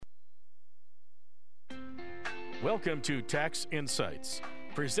Welcome to Tax Insights,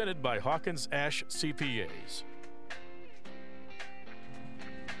 presented by Hawkins Ash CPAs.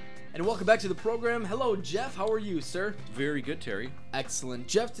 And welcome back to the program. Hello, Jeff. How are you, sir? Very good, Terry. Excellent.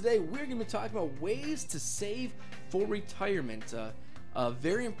 Jeff, today we're going to be talking about ways to save for retirement, a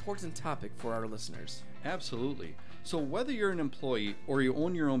very important topic for our listeners. Absolutely. So whether you're an employee or you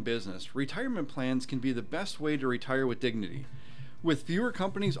own your own business, retirement plans can be the best way to retire with dignity. With fewer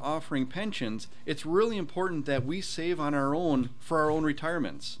companies offering pensions, it's really important that we save on our own for our own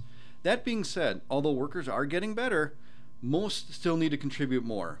retirements. That being said, although workers are getting better, most still need to contribute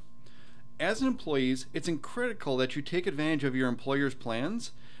more. As employees, it's critical that you take advantage of your employer's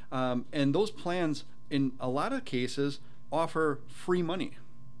plans, and those plans, in a lot of cases, offer free money.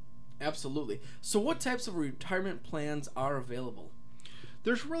 Absolutely. So what types of retirement plans are available?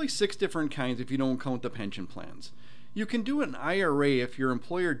 There's really 6 different kinds if you don't count the pension plans. You can do an IRA if your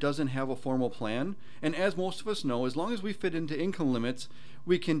employer doesn't have a formal plan, and as most of us know, as long as we fit into income limits,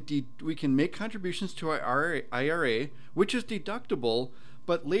 we can make contributions to our IRA, which is deductible,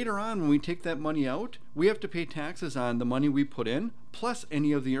 but later on when we take that money out, we have to pay taxes on the money we put in, plus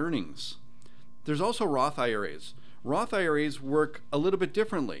any of the earnings. There's also Roth IRAs. Roth IRAs work a little bit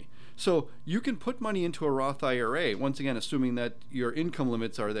differently. So you can put money into a Roth IRA, once again assuming that your income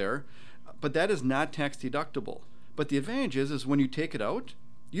limits are there, but that is not tax deductible. But the advantage is when you take it out,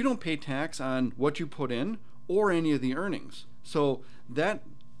 you don't pay tax on what you put in or any of the earnings. So that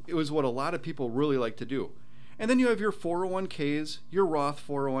is what a lot of people really like to do. And then you have your 401ks, your Roth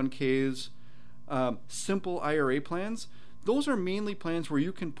 401ks, simple IRA plans. Those are mainly plans where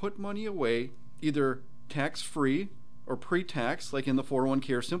you can put money away either tax-free or pre-tax, like in the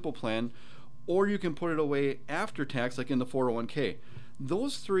 401k or simple plan, or you can put it away after tax, like in the 401k.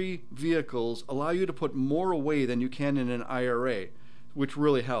 Those 3 vehicles allow you to put more away than you can in an IRA, which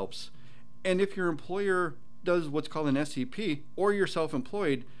really helps. And if your employer does what's called an SEP, or you're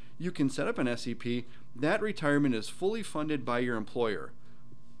self-employed, you can set up an SEP. That retirement is fully funded by your employer.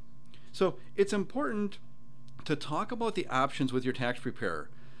 So it's important to talk about the options with your tax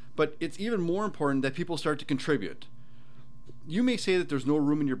preparer, but it's even more important that people start to contribute. You may say that there's no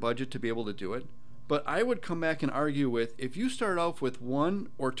room in your budget to be able to do it, but I would come back and argue with, if you start off with 1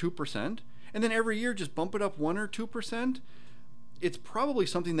 or 2%, and then every year just bump it up 1 or 2%, it's probably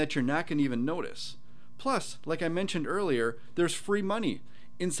something that you're not going to even notice. Plus, like I mentioned earlier, there's free money.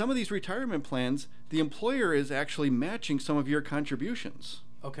 In some of these retirement plans, the employer is actually matching some of your contributions.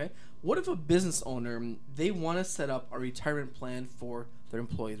 Okay. What if a business owner, they want to set up a retirement plan for their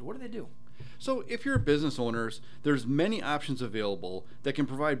employees? What do they do? So if you're a business owner, there's many options available that can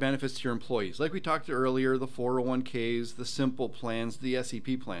provide benefits to your employees. Like we talked earlier, the 401ks, the simple plans, the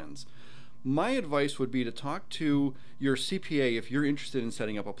SEP plans. My advice would be to talk to your CPA if you're interested in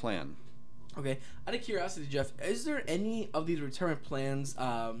setting up a plan. Okay. Out of curiosity, Jeff, is there any of these retirement plans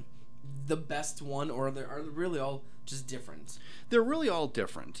the best one, or are they really all just different? They're really all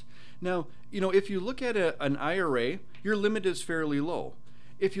different. Now, if you look at an IRA, your limit is fairly low.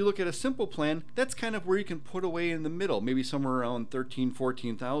 If you look at a simple plan, that's kind of where you can put away in the middle, maybe somewhere around $13,000,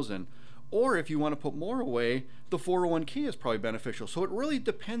 $14,000. Or if you want to put more away, the 401k is probably beneficial. So it really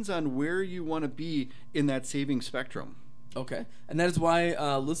depends on where you want to be in that saving spectrum. Okay, and that is why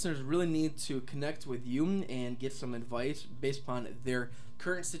listeners really need to connect with you and get some advice based upon their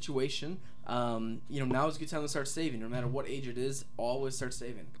current situation. Now is a good time to start saving. No matter what age it is, always start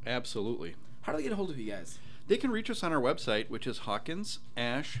saving. Absolutely. How do they get a hold of you guys? They can reach us on our website, which is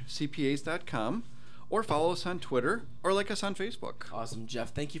hawkinsashcpas.com, or follow us on Twitter, or like us on Facebook. Awesome,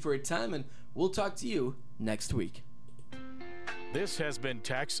 Jeff. Thank you for your time, and we'll talk to you next week. This has been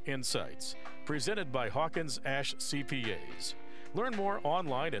Tax Insights, presented by Hawkins Ash CPAs. Learn more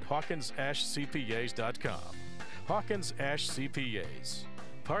online at hawkinsashcpas.com. Hawkins Ash CPAs.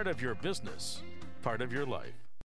 Part of your business, part of your life.